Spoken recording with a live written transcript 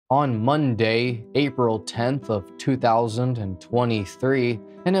On Monday, April 10th of 2023,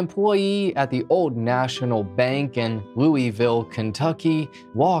 an employee at the Old National Bank in Louisville, Kentucky,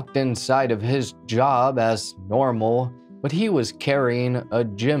 walked inside of his job as normal, but he was carrying a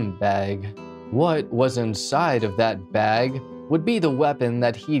gym bag. What was inside of that bag would be the weapon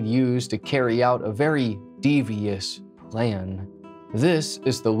that he'd use to carry out a very devious plan. This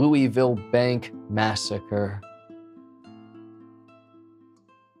is the Louisville Bank Massacre.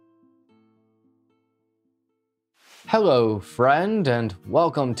 Hello, friend, and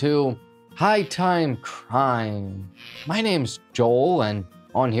welcome to High Time Crime. My name's Joel, and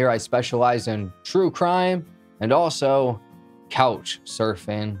on here I specialize in true crime and also couch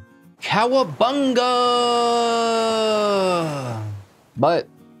surfing. Cowabunga! But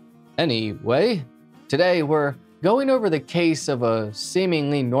anyway, today we're going over the case of a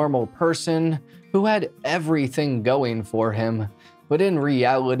seemingly normal person who had everything going for him, but in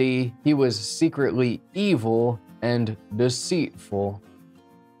reality, he was secretly evil and deceitful.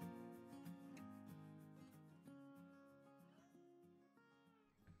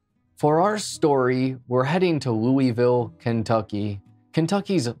 For our story, we're heading to Louisville, Kentucky,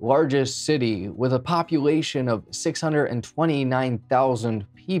 Kentucky's largest city with a population of 629,000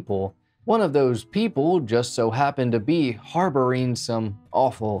 people. One of those people just so happened to be harboring some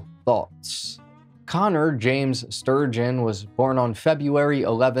awful thoughts. Connor James Sturgeon was born on February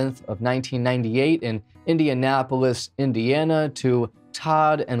 11th of 1998 in Indianapolis, Indiana, to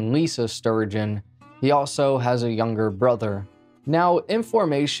Todd and Lisa Sturgeon. He also has a younger brother. Now,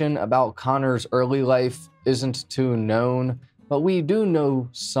 information about Connor's early life isn't too known, but we do know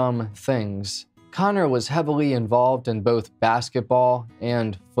some things. Connor was heavily involved in both basketball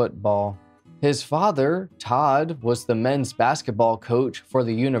and football. His father, Todd, was the men's basketball coach for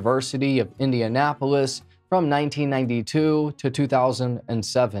the University of Indianapolis from 1992 to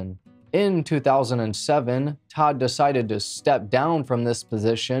 2007. In 2007, Todd decided to step down from this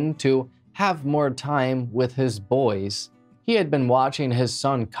position to have more time with his boys. He had been watching his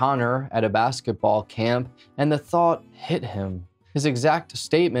son Connor at a basketball camp, and the thought hit him. His exact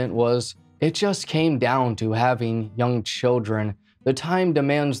statement was, "It just came down to having young children. The time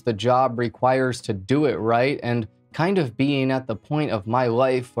demands the job requires to do it right, and kind of being at the point of my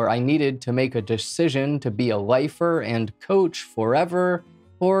life where I needed to make a decision to be a lifer and coach forever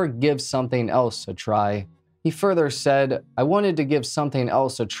or give something else a try." He further said, "I wanted to give something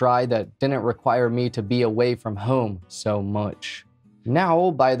else a try that didn't require me to be away from home so much."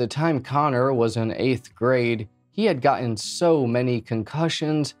 Now, by the time Connor was in 8th grade, he had gotten so many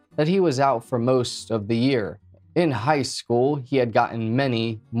concussions that he was out for most of the year. In high school, he had gotten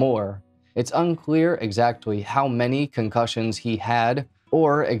many more. It's unclear exactly how many concussions he had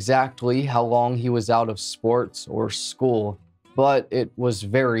or exactly how long he was out of sports or school, but it was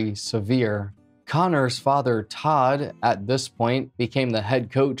very severe. Connor's father, Todd, at this point became the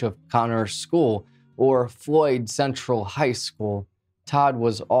head coach of Connor's school, or Floyd Central High School. Todd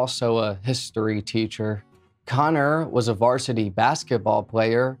was also a history teacher. Connor was a varsity basketball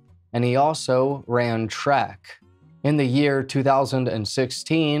player, and he also ran track. In the year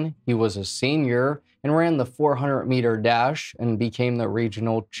 2016, he was a senior and ran the 400-meter dash and became the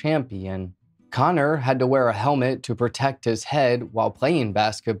regional champion. Connor had to wear a helmet to protect his head while playing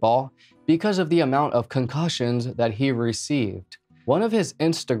basketball because of the amount of concussions that he received. One of his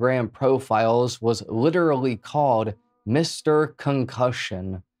Instagram profiles was literally called Mr.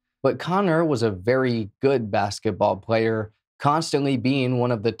 Concussion. But Connor was a very good basketball player, constantly being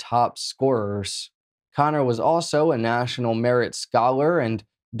one of the top scorers. Connor was also a National Merit Scholar, and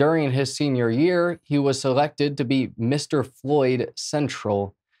during his senior year, he was selected to be Mr. Floyd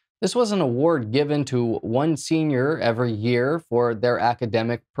Central. This was an award given to one senior every year for their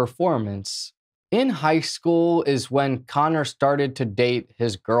academic performance. In high school is when Connor started to date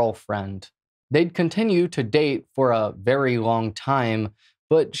his girlfriend. They'd continue to date for a very long time,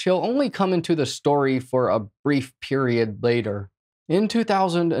 but she'll only come into the story for a brief period later. In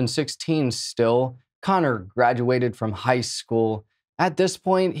 2016 still, Connor graduated from high school. At this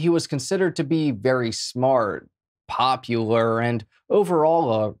point, he was considered to be very smart, popular, and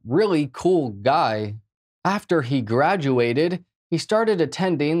overall a really cool guy. After he graduated, he started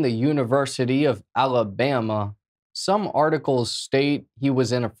attending the University of Alabama. Some articles state he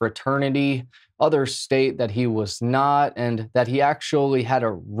was in a fraternity, others state that he was not, and that he actually had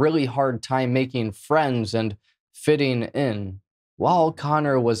a really hard time making friends and fitting in. While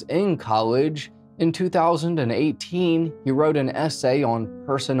Connor was in college, in 2018, he wrote an essay on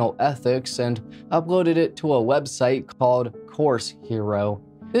personal ethics and uploaded it to a website called Course Hero.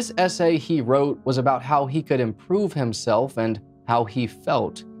 This essay he wrote was about how he could improve himself and how he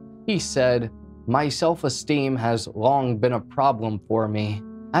felt. He said, "My self-esteem has long been a problem for me.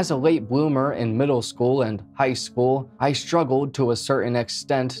 As a late bloomer in middle school and high school, I struggled to a certain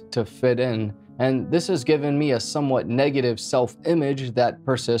extent to fit in, and this has given me a somewhat negative self-image that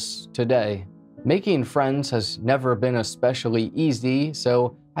persists today. Making friends has never been especially easy,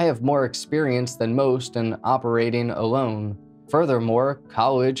 so I have more experience than most in operating alone. Furthermore,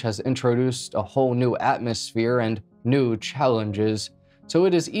 college has introduced a whole new atmosphere and new challenges, so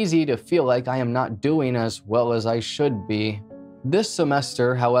it is easy to feel like I am not doing as well as I should be. This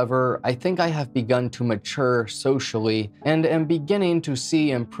semester, however, I think I have begun to mature socially and am beginning to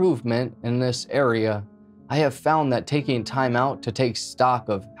see improvement in this area. I have found that taking time out to take stock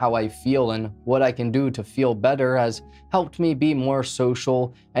of how I feel and what I can do to feel better has helped me be more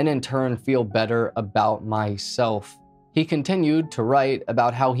social and in turn feel better about myself." He continued to write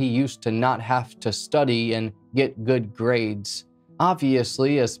about how he used to not have to study and get good grades.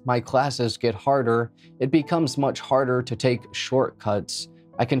 "Obviously, as my classes get harder, it becomes much harder to take shortcuts.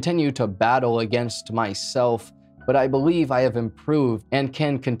 I continue to battle against myself, but I believe I have improved and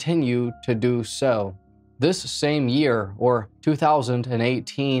can continue to do so." This same year, or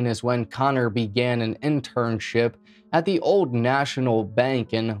 2018, is when Connor began an internship at the Old National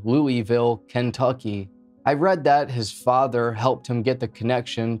Bank in Louisville, Kentucky. I read that his father helped him get the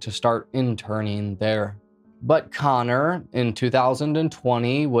connection to start interning there. But Connor, in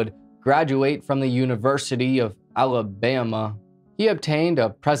 2020, would graduate from the University of Alabama. He obtained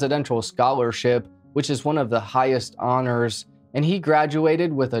a presidential scholarship, which is one of the highest honors, and he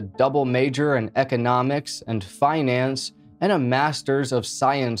graduated with a double major in economics and finance and a master's of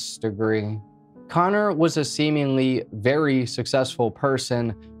science degree. Connor was a seemingly very successful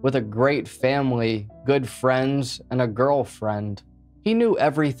person with a great family, good friends, and a girlfriend. He knew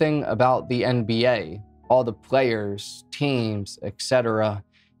everything about the NBA, all the players, teams, etc.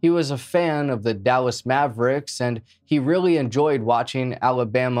 He was a fan of the Dallas Mavericks, and he really enjoyed watching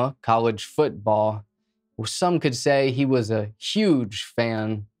Alabama college football. Some could say he was a huge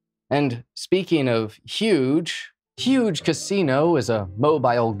fan. And speaking of huge, Huge Casino is a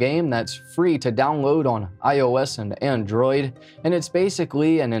mobile game that's free to download on iOS and Android, and it's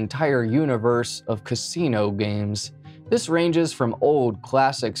basically an entire universe of casino games. This ranges from old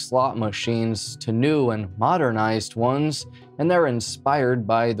classic slot machines to new and modernized ones, and they're inspired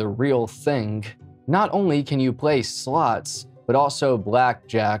by the real thing. Not only can you play slots, but also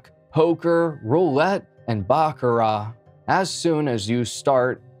blackjack, poker, roulette, and baccarat. As soon as you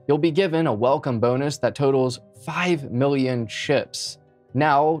start, you'll be given a welcome bonus that totals 5 million chips.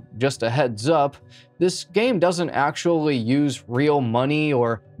 Now, just a heads up, this game doesn't actually use real money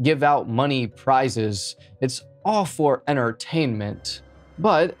or give out money prizes. It's all for entertainment.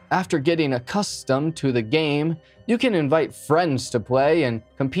 But after getting accustomed to the game, you can invite friends to play and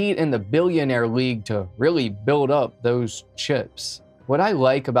compete in the Billionaire League to really build up those chips. What I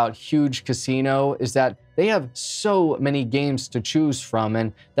like about Huge Casino is that they have so many games to choose from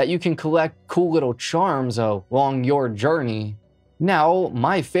and that you can collect cool little charms along your journey. Now,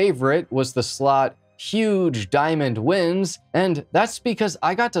 my favorite was the slot Huge Diamond Wins, and that's because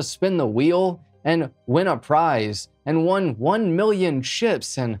I got to spin the wheel and win a prize and won 1 million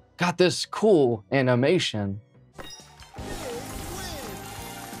chips and got this cool animation.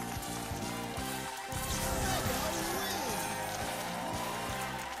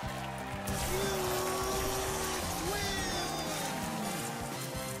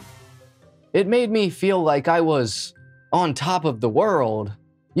 It made me feel like I was on top of the world.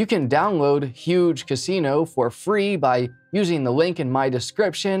 You can download Huge Casino for free by using the link in my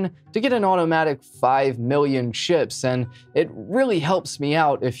description to get an automatic 5 million chips, and it really helps me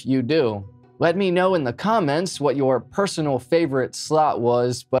out if you do. Let me know in the comments what your personal favorite slot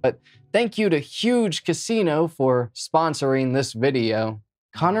was, but thank you to Huge Casino for sponsoring this video.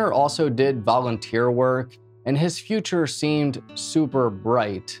 Connor also did volunteer work, and his future seemed super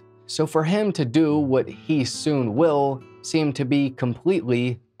bright. So for him to do what he soon will seemed to be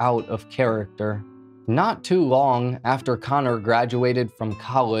completely out of character. Not too long after Connor graduated from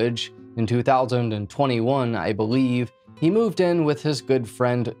college, in 2021, I believe, he moved in with his good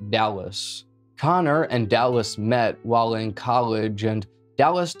friend Dallas. Connor and Dallas met while in college, and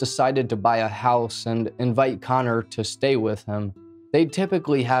Dallas decided to buy a house and invite Connor to stay with him. They'd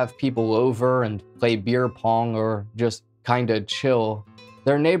typically have people over and play beer pong or just kinda chill.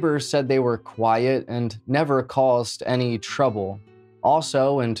 Their neighbors said they were quiet and never caused any trouble.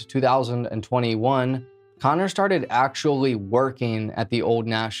 Also, in 2021, Connor started actually working at the Old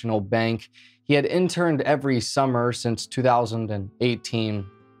National Bank. He had interned every summer since 2018.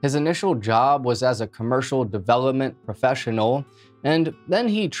 His initial job was as a commercial development professional, and then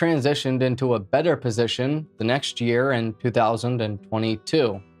he transitioned into a better position the next year in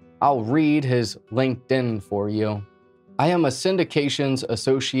 2022. I'll read his LinkedIn for you. I am a syndications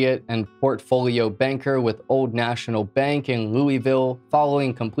associate and portfolio banker with Old National Bank in Louisville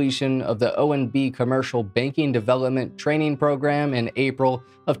following completion of the O&B Commercial Banking Development Training Program in April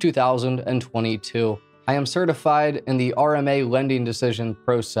of 2022. I am certified in the RMA lending decision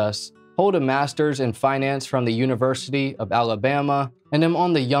process, hold a master's in finance from the University of Alabama, and am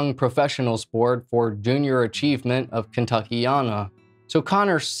on the Young Professionals Board for Junior Achievement of Kentuckiana. So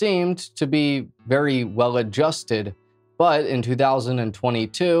Connor seemed to be very well adjusted. But in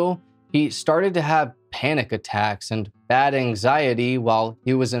 2022, he started to have panic attacks and bad anxiety while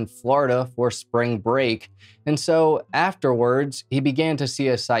he was in Florida for spring break. And so afterwards, he began to see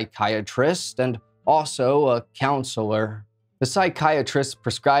a psychiatrist and also a counselor. The psychiatrist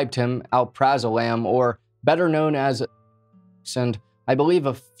prescribed him alprazolam, or better known as, and I believe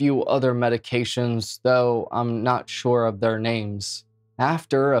a few other medications, though I'm not sure of their names.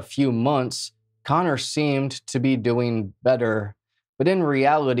 After a few months, Connor seemed to be doing better, but in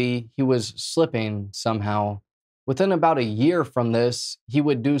reality, he was slipping somehow. Within about a year from this, he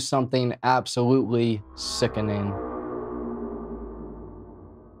would do something absolutely sickening.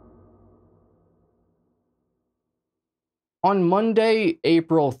 On Monday,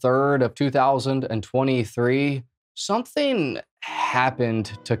 April 3rd of 2023, something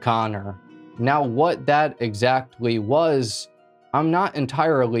happened to Connor. Now, what that exactly was, I'm not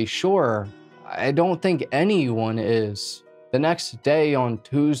entirely sure. I don't think anyone is. The next day, on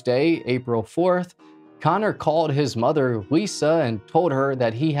Tuesday, April 4th, Connor called his mother, Lisa, and told her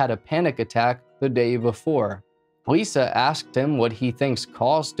that he had a panic attack the day before. Lisa asked him what he thinks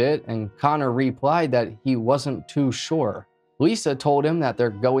caused it, and Connor replied that he wasn't too sure. Lisa told him that they're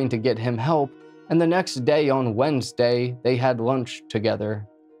going to get him help, and the next day, on Wednesday, they had lunch together.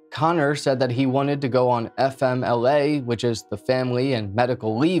 Connor said that he wanted to go on FMLA, which is the Family and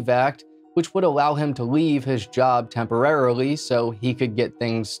Medical Leave Act, which would allow him to leave his job temporarily so he could get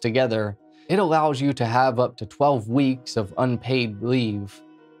things together. It allows you to have up to 12 weeks of unpaid leave.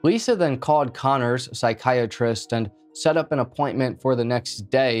 Lisa then called Connor's psychiatrist and set up an appointment for the next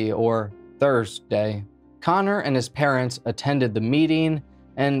day, or Thursday. Connor and his parents attended the meeting,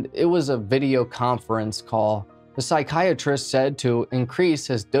 and it was a video conference call. The psychiatrist said to increase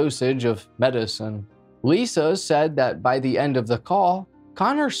his dosage of medicine. Lisa said that by the end of the call,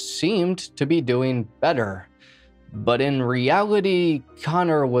 Connor seemed to be doing better. But in reality,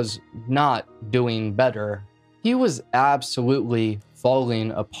 Connor was not doing better. He was absolutely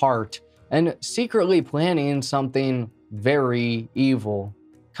falling apart and secretly planning something very evil.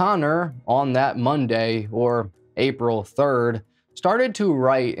 Connor, on that Monday, or April 3rd, started to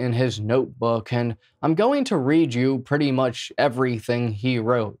write in his notebook, and I'm going to read you pretty much everything he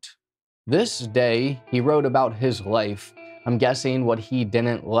wrote. This day, he wrote about his life. I'm guessing what he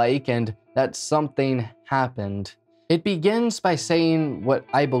didn't like and that something happened. It begins by saying what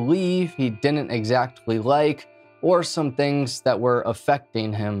I believe he didn't exactly like, or some things that were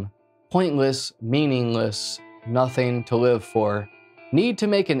affecting him. Pointless, meaningless, nothing to live for. Need to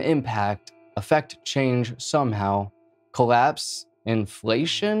make an impact, affect change somehow. Collapse,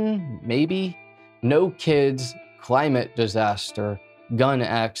 inflation, maybe? No kids, climate disaster, gun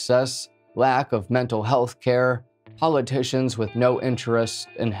access, lack of mental health care, politicians with no interest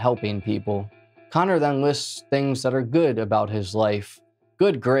in helping people. Connor then lists things that are good about his life.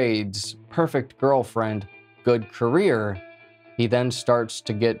 Good grades, perfect girlfriend, good career. He then starts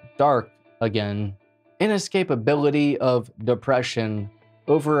to get dark again. Inescapability of depression.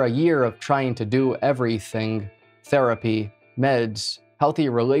 Over a year of trying to do everything. Therapy, meds, healthy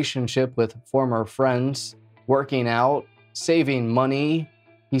relationship with former friends, working out, saving money.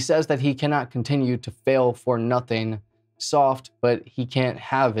 He says that he cannot continue to fail for nothing. Soft, but he can't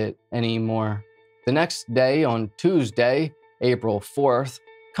have it anymore. The next day, on Tuesday, April 4th,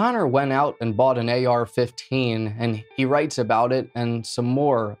 Connor went out and bought an AR-15, and he writes about it and some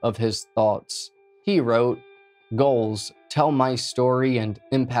more of his thoughts. He wrote, "Goals, tell my story and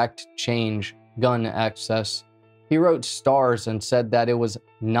impact change, gun access." He wrote stars and said that it was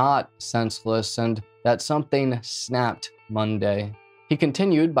not senseless and that something snapped Monday. He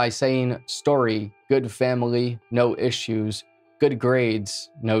continued by saying, story, good family, no issues, good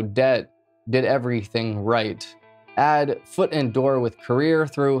grades, no debt, did everything right. Add foot in door with career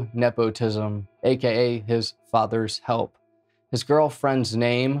through nepotism, aka his father's help. His girlfriend's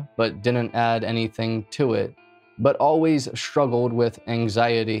name, but didn't add anything to it. But always struggled with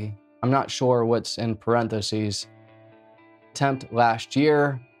anxiety. I'm not sure what's in parentheses. Attempt last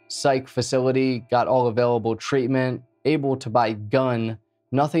year, psych facility, got all available treatment, able to buy gun,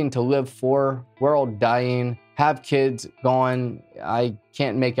 nothing to live for, world dying, have kids gone. I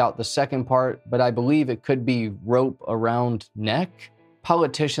can't make out the second part, but I believe it could be rope around neck.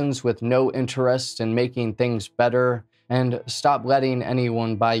 Politicians with no interest in making things better, and stop letting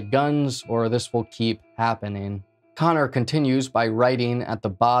anyone buy guns or this will keep happening. Connor continues by writing at the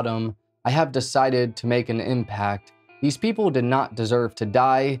bottom, I have decided to make an impact. These people did not deserve to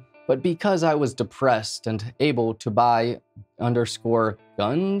die, but because I was depressed and able to buy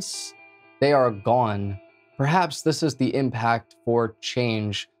 _guns, they are gone. Perhaps this is the impact for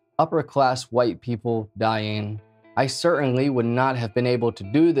change, upper-class white people dying. I certainly would not have been able to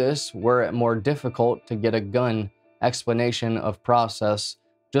do this were it more difficult to get a gun. Explanation of process.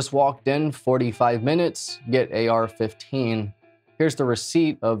 Just walked in, 45 minutes, get AR-15. Here's the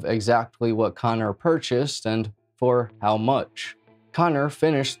receipt of exactly what Connor purchased and for how much. Connor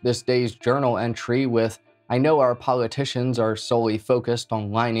finished this day's journal entry with, I know our politicians are solely focused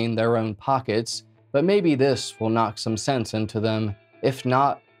on lining their own pockets, but maybe this will knock some sense into them. If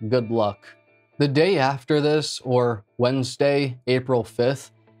not, good luck. The day after this, or Wednesday, April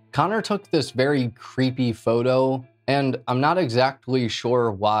 5th, Connor took this very creepy photo, and I'm not exactly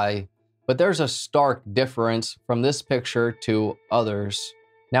sure why, but there's a stark difference from this picture to others.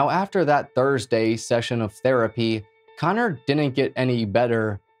 Now, after that Thursday session of therapy, Connor didn't get any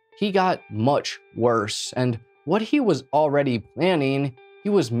better. He got much worse, and what he was already planning, he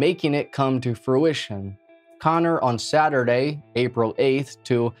was making it come to fruition. Connor on Saturday, April 8th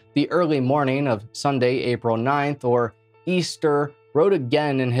to the early morning of Sunday, April 9th, or Easter, wrote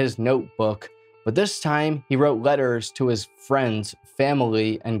again in his notebook, but this time he wrote letters to his friends,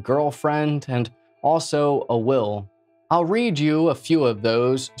 family, and girlfriend, and also a will. I'll read you a few of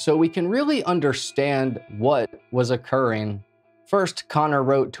those so we can really understand what was occurring. First, Connor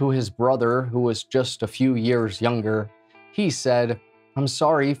wrote to his brother, who was just a few years younger. He said, I'm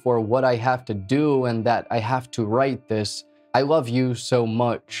sorry for what I have to do and that I have to write this. I love you so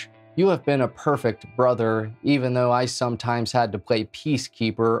much. You have been a perfect brother, even though I sometimes had to play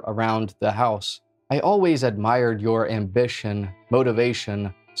peacekeeper around the house. I always admired your ambition,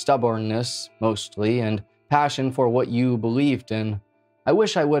 motivation, stubbornness, mostly, and passion for what you believed in. I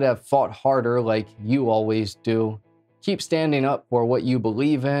wish I would have fought harder like you always do. Keep standing up for what you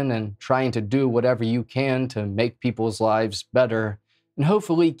believe in and trying to do whatever you can to make people's lives better. And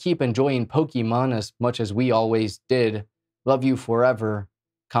hopefully keep enjoying Pokemon as much as we always did. Love you forever,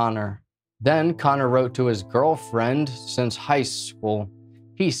 Connor. Then Connor wrote to his girlfriend since high school.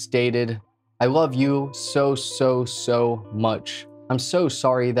 He stated, I love you so much. I'm so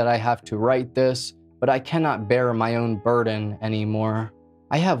sorry that I have to write this, but I cannot bear my own burden anymore.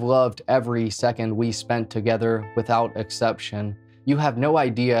 I have loved every second we spent together without exception. You have no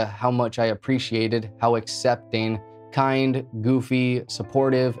idea how much I appreciated how accepting, kind, goofy,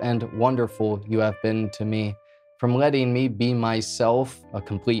 supportive, and wonderful you have been to me. From letting me be myself, a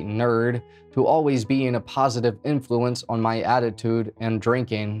complete nerd, to always being a positive influence on my attitude and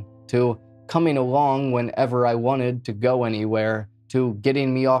drinking, to coming along whenever I wanted to go anywhere, to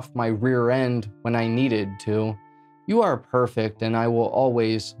getting me off my rear end when I needed to. You are perfect and I will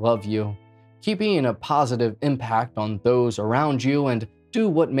always love you. Keep being a positive impact on those around you and do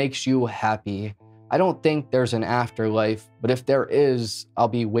what makes you happy. I don't think there's an afterlife, but if there is, I'll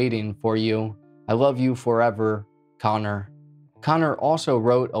be waiting for you. I love you forever, Connor. Connor also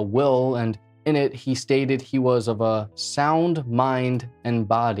wrote a will, and in it he stated he was of a sound mind and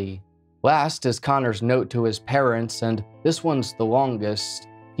body. Last is Connor's note to his parents, and this one's the longest.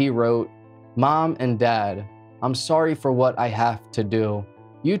 He wrote, Mom and Dad, I'm sorry for what I have to do.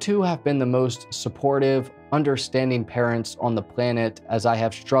 You two have been the most supportive, understanding parents on the planet as I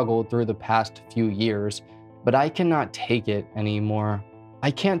have struggled through the past few years, but I cannot take it anymore.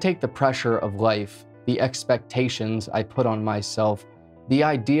 I can't take the pressure of life, the expectations I put on myself, the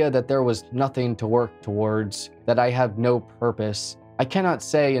idea that there was nothing to work towards, that I have no purpose. I cannot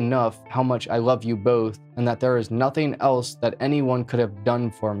say enough how much I love you both and that there is nothing else that anyone could have done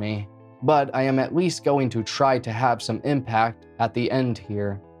for me. But I am at least going to try to have some impact at the end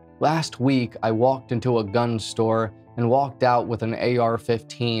here. Last week, I walked into a gun store and walked out with an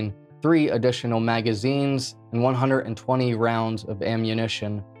AR-15, 3 additional magazines, and 120 rounds of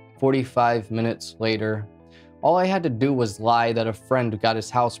ammunition. 45 minutes later. All I had to do was lie that a friend got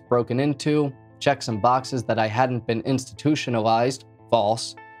his house broken into, check some boxes that I hadn't been institutionalized,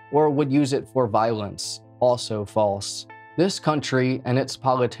 false, or would use it for violence, also false. This country and its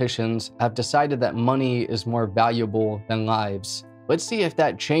politicians have decided that money is more valuable than lives. Let's see if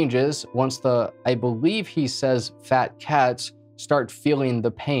that changes once the, I believe he says, fat cats start feeling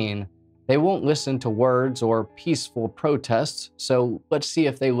the pain. They won't listen to words or peaceful protests, so let's see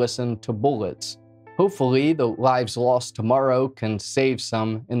if they listen to bullets. Hopefully, the lives lost tomorrow can save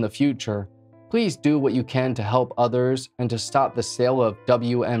some in the future. Please do what you can to help others and to stop the sale of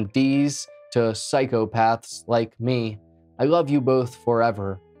WMDs to psychopaths like me. I love you both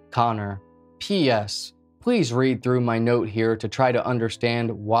forever. Connor. P.S. Please read through my note here to try to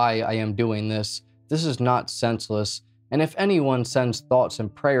understand why I am doing this. This is not senseless, and if anyone sends thoughts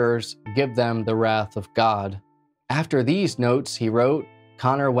and prayers, give them the wrath of God. After these notes, he wrote,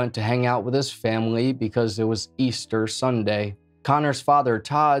 Connor went to hang out with his family because it was Easter Sunday. Connor's father,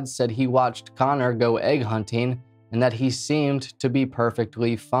 Todd, said he watched Connor go egg hunting and that he seemed to be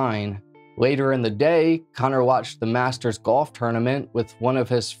perfectly fine. Later in the day, Connor watched the Masters golf tournament with one of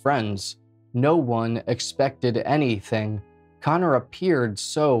his friends. No one expected anything. Connor appeared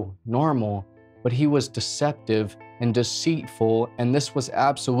so normal, but he was deceptive and deceitful, and this was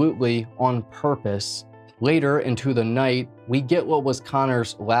absolutely on purpose. Later into the night, we get what was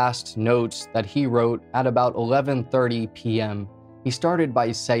Connor's last notes that he wrote at about 11:30 p.m. He started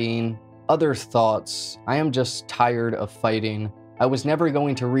by saying, "Other thoughts. I am just tired of fighting. I was never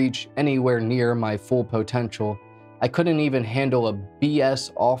going to reach anywhere near my full potential. I couldn't even handle a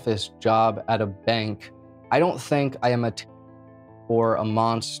BS office job at a bank. I don't think I am or a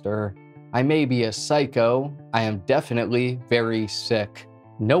monster. I may be a psycho. I am definitely very sick.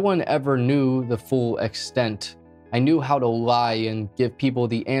 No one ever knew the full extent. I knew how to lie and give people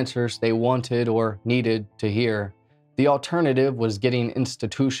the answers they wanted or needed to hear. The alternative was getting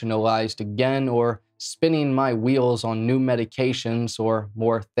institutionalized again or spinning my wheels on new medications or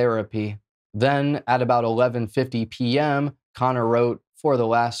more therapy." Then, at about 11:50 p.m., Connor wrote, "For the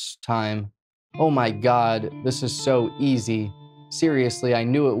last time. Oh my God, this is so easy. Seriously, I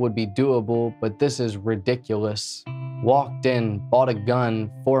knew it would be doable, but this is ridiculous. Walked in, bought a gun,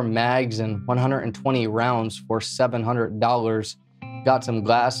 4 mags and 120 rounds for $700. Got some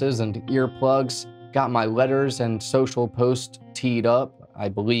glasses and earplugs. Got my letters and social posts teed up. I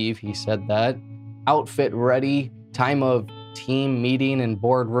believe he said that. Outfit ready. Time of team meeting and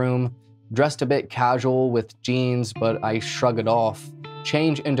boardroom. Dressed a bit casual with jeans, but I shrug it off.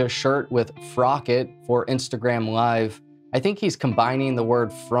 Change into shirt with frock it for Instagram Live. I think he's combining the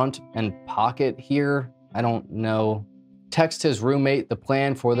word front and pocket here. I don't know. Text his roommate the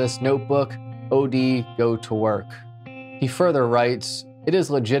plan for this notebook. OD, go to work." He further writes, "It is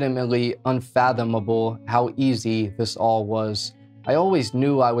legitimately unfathomable how easy this all was. I always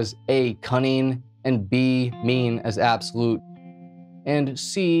knew I was A, cunning, and B, mean as absolute, and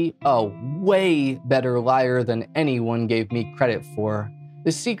C, a way better liar than anyone gave me credit for.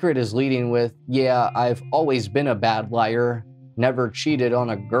 The secret is leading with, yeah, I've always been a bad liar. Never cheated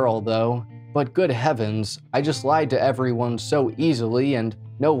on a girl though. But good heavens, I just lied to everyone so easily and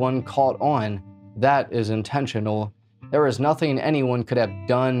no one caught on. That is intentional. There is nothing anyone could have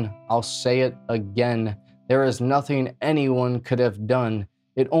done. I'll say it again. There is nothing anyone could have done.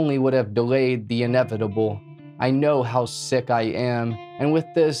 It only would have delayed the inevitable. I know how sick I am, and with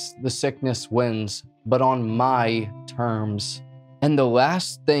this, the sickness wins, but on my terms." And the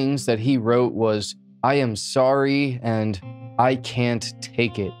last things that he wrote was, "I am sorry and I can't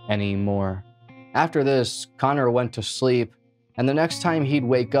take it anymore." After this, Connor went to sleep, and the next time he'd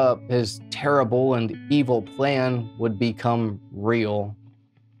wake up, his terrible and evil plan would become real.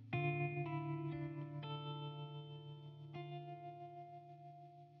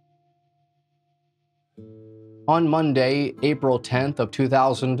 On Monday, April 10th of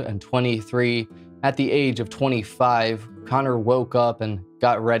 2023, at the age of 25, Connor woke up and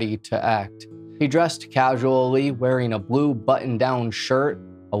got ready to act. He dressed casually, wearing a blue button-down shirt,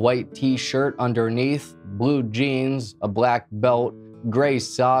 a white t-shirt underneath, blue jeans, a black belt, gray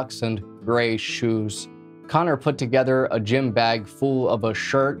socks, and gray shoes. Connor put together a gym bag full of a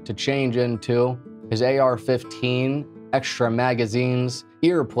shirt to change into, his AR-15, extra magazines,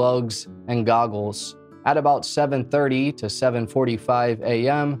 earplugs, and goggles. At about 7:30 to 7:45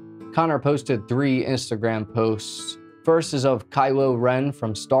 a.m., Connor posted 3 Instagram posts. First is of Kylo Ren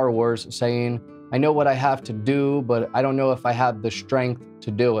from Star Wars saying, "I know what I have to do, but I don't know if I have the strength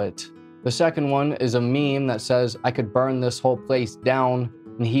to do it." The second one is a meme that says, "I could burn this whole place down,"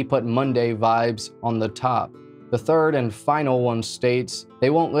 and he put Monday vibes on the top. The third and final one states, "They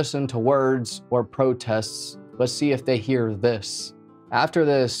won't listen to words or protests. Let's see if they hear this." After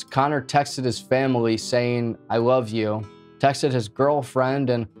this, Connor texted his family saying, "I love you," texted his girlfriend,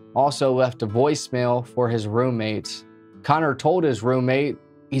 and also left a voicemail for his roommate. Connor told his roommate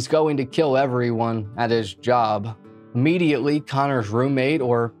he's going to kill everyone at his job. Immediately, Connor's roommate,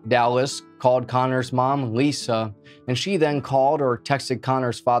 or Dallas, called Connor's mom, Lisa, and she then called or texted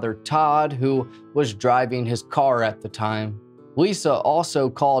Connor's father, Todd, who was driving his car at the time. Lisa also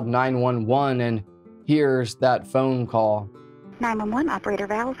called 911, and here's that phone call. 911, Operator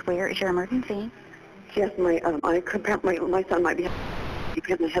Val's, where is your emergency? Yes, my son might be. He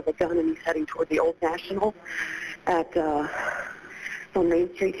apparently has a gun and he's heading toward the Old National at on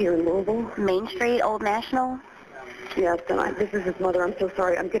Main Street here in Louisville. Main Street, Old National? Yes, and this is his mother. I'm so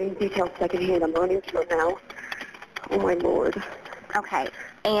sorry. I'm getting details secondhand. I'm running to it now. Oh my Lord. Okay.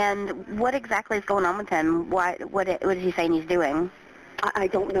 And what exactly is going on with him? What is he saying he's doing? I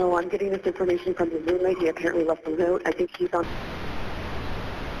don't know. I'm getting this information from his roommate. He apparently left a note. I think he's on.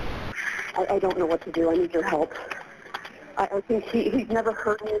 I don't know what to do. I need your help. I think he's never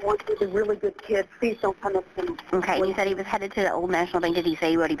hurt anyone. He's a really good kid. Please don't come up to him. Okay, and you said he was headed to the Old National Bank. Did he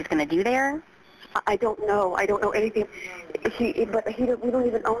say what he was going to do there? I don't know. I don't know anything. We don't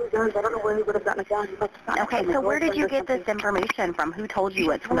even own guns. I don't know where he would have gotten a gun. Okay, so where did you get this information from? Who told you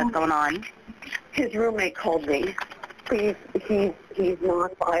what's going on? His roommate called me. He's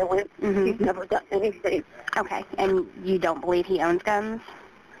non-violent. Mm-hmm. He's never done anything. Okay, and you don't believe he owns guns?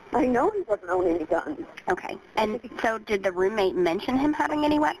 I know he doesn't own any guns. Okay, and so did the roommate mention him having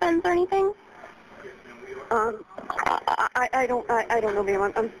any weapons or anything? I don't know,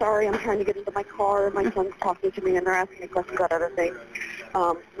 ma'am. I'm sorry. I'm trying to get into my car. My son's talking to me, and they're asking me questions about other things.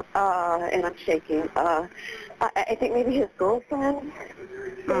 And I'm shaking. I think maybe his girlfriend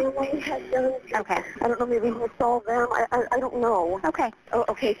family has guns. Okay. I don't know. Maybe he saw them. I don't know. Okay. Oh,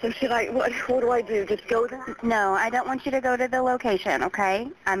 okay. So should I? What do I do? Just go there? No, I don't want you to go to the location. Okay.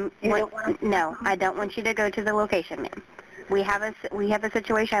 No, I don't want you to go to the location, ma'am. We have a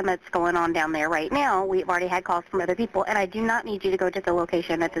situation that's going on down there right now. We've already had calls from other people, and I do not need you to go to the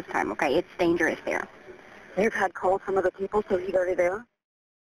location at this time, okay? It's dangerous there. You've had calls from other people, so he's already there?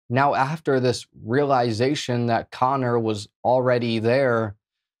 Now, after this realization that Connor was already there,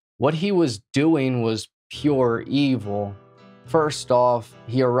 what he was doing was pure evil. First off,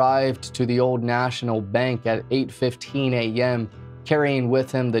 he arrived to the Old National Bank at 8:15 a.m., carrying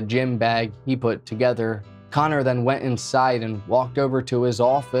with him the gym bag he put together. Connor then went inside and walked over to his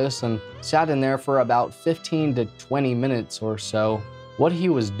office and sat in there for about 15 to 20 minutes or so. What he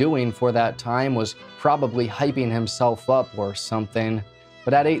was doing for that time was probably hyping himself up or something.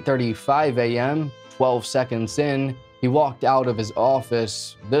 But at 8:35 a.m., 12 seconds in, he walked out of his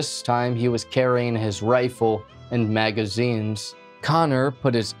office. This time he was carrying his rifle and magazines. Connor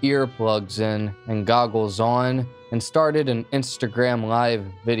put his earplugs in and goggles on and started an Instagram live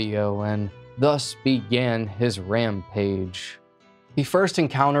video, and thus began his rampage. He first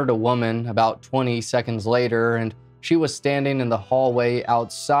encountered a woman about 20 seconds later, and she was standing in the hallway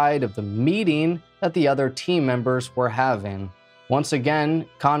outside of the meeting that the other team members were having. Once again,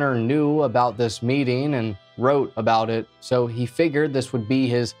 Connor knew about this meeting and wrote about it, so he figured this would be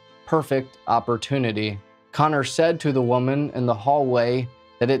his perfect opportunity. Connor said to the woman in the hallway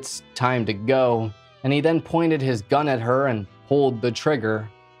that it's time to go, and he then pointed his gun at her and pulled the trigger.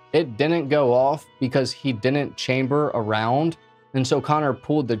 It didn't go off because he didn't chamber around, and so Connor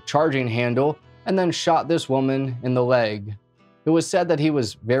pulled the charging handle and then shot this woman in the leg. It was said that he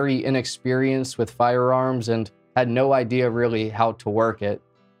was very inexperienced with firearms and had no idea really how to work it.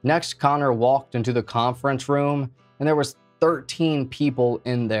 Next, Connor walked into the conference room, and there was 13 people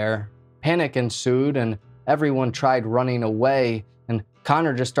in there. Panic ensued, and everyone tried running away, and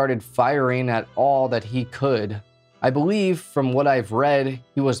Connor just started firing at all that he could. I believe, from what I've read,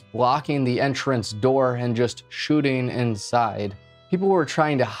 he was blocking the entrance door and just shooting inside. People were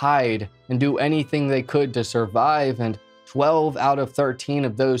trying to hide and do anything they could to survive, and 12 out of 13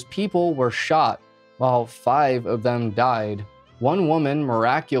 of those people were shot, while 5 of them died. One woman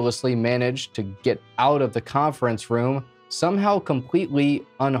miraculously managed to get out of the conference room, somehow completely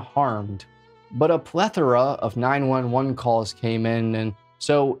unharmed. But a plethora of 911 calls came in, and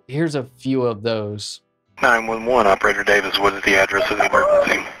so here's a few of those. 911, Operator Davis, what is the address of the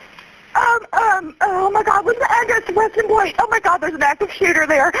emergency? Oh my God, what's the address to Western Point? Oh my God, there's an active shooter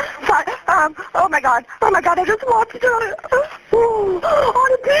there. Oh my God, I just watched it.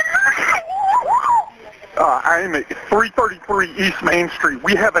 I'm at 333 East Main Street.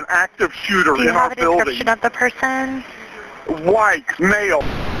 We have an active shooter in our building. Do you have a description of the person? White, male,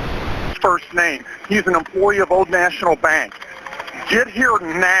 first name. He's an employee of Old National Bank. Get here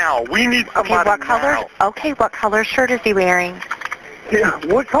now. We need somebody now. Okay, what color shirt is he wearing? Yeah,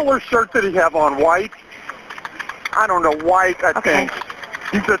 what color shirt did he have on? White? I don't know, white, I think.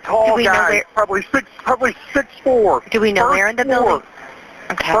 He's a tall guy, probably 6'4". Do we know where in the building?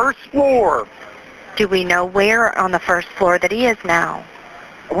 Okay. First floor. Do we know where on the first floor that he is now?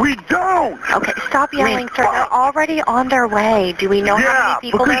 We don't. Okay, stop yelling, sir. They're already on their way. Do we know how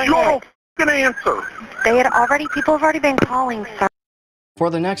many people because you they're don't f***ing answer. People have already been calling, sir. For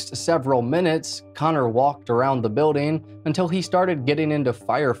the next several minutes, Connor walked around the building until he started getting into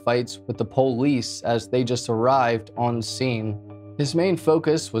firefights with the police as they just arrived on scene. His main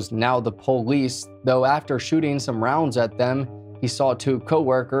focus was now the police, though after shooting some rounds at them, he saw two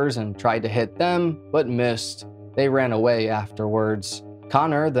co-workers and tried to hit them, but missed. They ran away afterwards.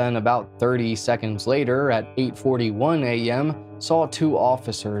 Connor then, about 30 seconds later at 8:41 a.m., saw two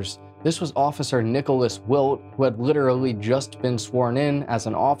officers. This was Officer Nicholas Wilt, who had literally just been sworn in as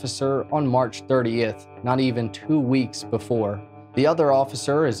an officer on March 30th, not even 2 weeks before. The other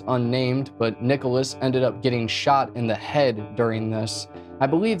officer is unnamed, but Nicholas ended up getting shot in the head during this. I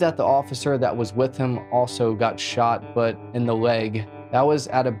believe that the officer that was with him also got shot, but in the leg. That was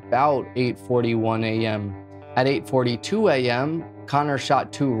at about 8:41 a.m. At 8:42 a.m., Connor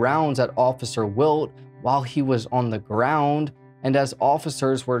shot 2 rounds at Officer Wilt while he was on the ground and as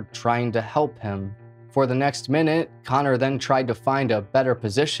officers were trying to help him. For the next minute, Connor then tried to find a better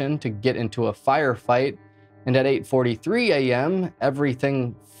position to get into a firefight, and at 8:43 a.m.,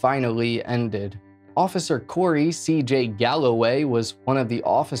 everything finally ended. Officer Corey C.J. Galloway was one of the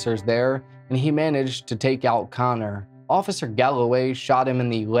officers there, and he managed to take out Connor. Officer Galloway shot him in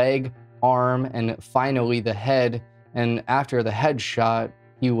the leg, arm, and finally the head, and after the headshot,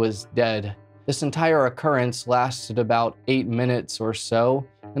 he was dead. This entire occurrence lasted about 8 minutes or so,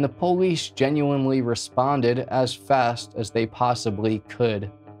 and the police genuinely responded as fast as they possibly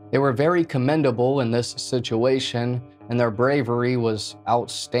could. They were very commendable in this situation, and their bravery was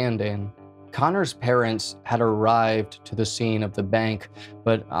outstanding. Connor's parents had arrived to the scene of the bank,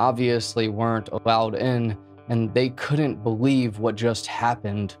 but obviously weren't allowed in, and they couldn't believe what just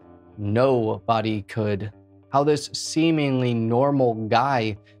happened. Nobody could. How this seemingly normal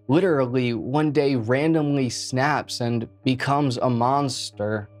guy literally one day randomly snaps and becomes a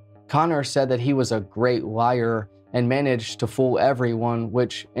monster. Connor said that he was a great liar and managed to fool everyone,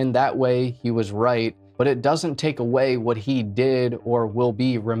 which in that way he was right, but it doesn't take away what he did or will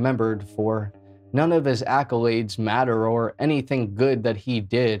be remembered for. None of his accolades matter or anything good that he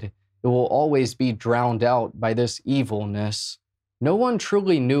did. It will always be drowned out by this evilness. No one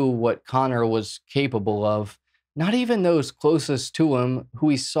truly knew what Connor was capable of. Not even those closest to him, who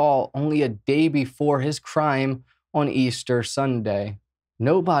he saw only a day before his crime on Easter Sunday.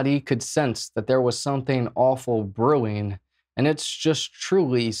 Nobody could sense that there was something awful brewing, and it's just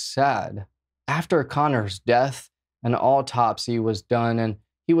truly sad. After Connor's death, an autopsy was done, and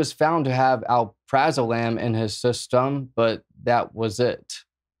he was found to have alprazolam in his system, but that was it.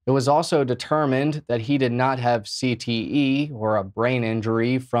 It was also determined that he did not have CTE, or a brain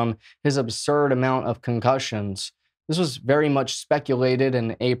injury, from his absurd amount of concussions. This was very much speculated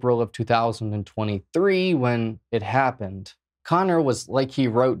in April of 2023 when it happened. Connor was like he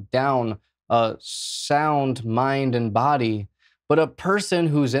wrote down a sound mind and body, but a person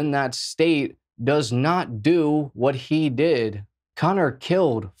who's in that state does not do what he did. Connor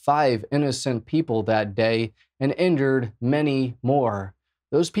killed 5 innocent people that day and injured many more.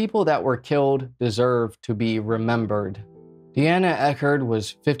 Those people that were killed deserve to be remembered. Deanna Eckerd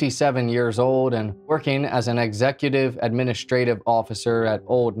was 57 years old and working as an executive administrative officer at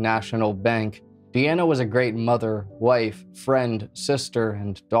Old National Bank. Deanna was a great mother, wife, friend, sister,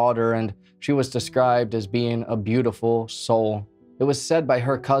 and daughter, and she was described as being a beautiful soul. It was said by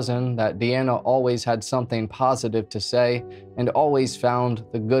her cousin that Deanna always had something positive to say and always found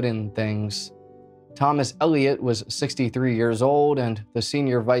the good in things. Thomas Elliott was 63 years old and the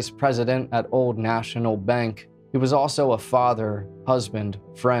senior vice president at Old National Bank. He was also a father, husband,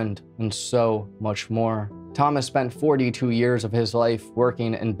 friend, and so much more. Thomas spent 42 years of his life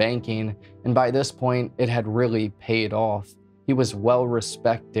working in banking, and by this point, it had really paid off. He was well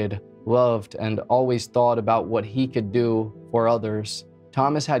respected, loved, and always thought about what he could do for others.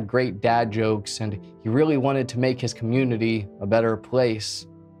 Thomas had great dad jokes, and he really wanted to make his community a better place.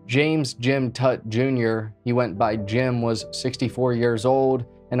 James Jim Tutt Jr., he went by Jim, was 64 years old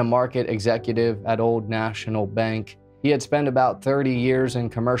and a market executive at Old National Bank. He had spent about 30 years in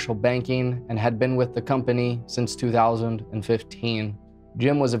commercial banking and had been with the company since 2015.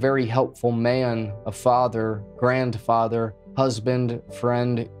 Jim was a very helpful man, a father, grandfather, husband,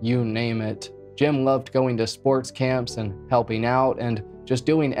 friend, you name it. Jim loved going to sports camps and helping out and just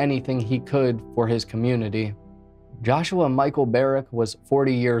doing anything he could for his community. Joshua Michael Barrick was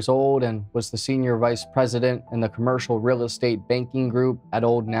 40 years old and was the senior vice president in the commercial real estate banking group at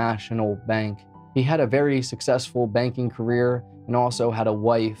Old National Bank. He had a very successful banking career and also had a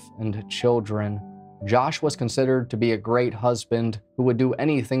wife and children. Josh was considered to be a great husband who would do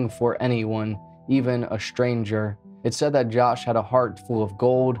anything for anyone, even a stranger. It's said that Josh had a heart full of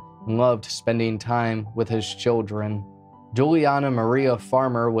gold and loved spending time with his children. Juliana Maria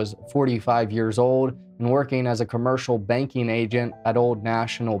Farmer was 45 years old and working as a commercial banking agent at Old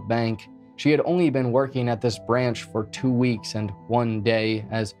National Bank. She had only been working at this branch for 2 weeks and 1 day,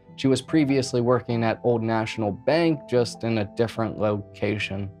 as she was previously working at Old National Bank, just in a different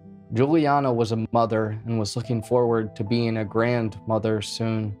location. Juliana was a mother and was looking forward to being a grandmother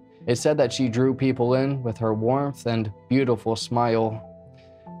soon. It said that she drew people in with her warmth and beautiful smile.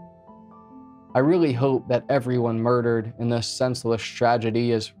 I really hope that everyone murdered in this senseless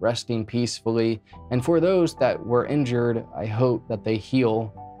tragedy is resting peacefully, and for those that were injured, I hope that they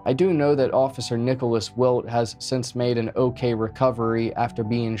heal. I do know that Officer Nicholas Wilt has since made an okay recovery after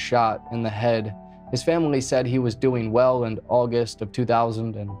being shot in the head. His family said he was doing well in August of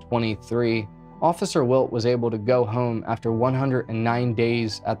 2023. Officer Wilt was able to go home after 109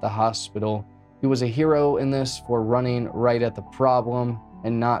 days at the hospital. He was a hero in this for running right at the problem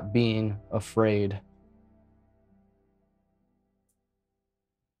and not being afraid.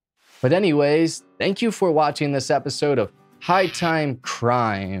 But anyways, thank you for watching this episode of High Time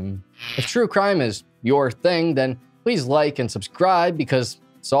Crime. If true crime is your thing, then please like and subscribe because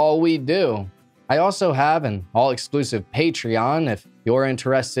it's all we do. I also have an all-exclusive Patreon if you're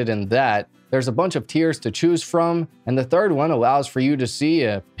interested in that. There's a bunch of tiers to choose from, and the third one allows for you to see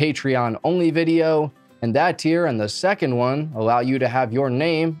a Patreon-only video, and that tier and the second one allow you to have your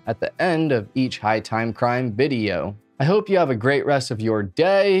name at the end of each High Time Crime video. I hope you have a great rest of your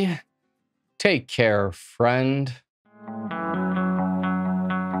day. Take care, friend.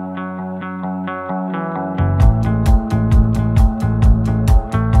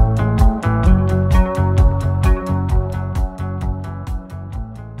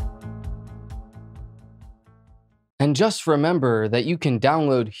 And just remember that you can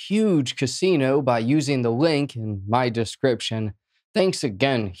download Huge Casino by using the link in my description. Thanks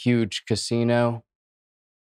again, Huge Casino.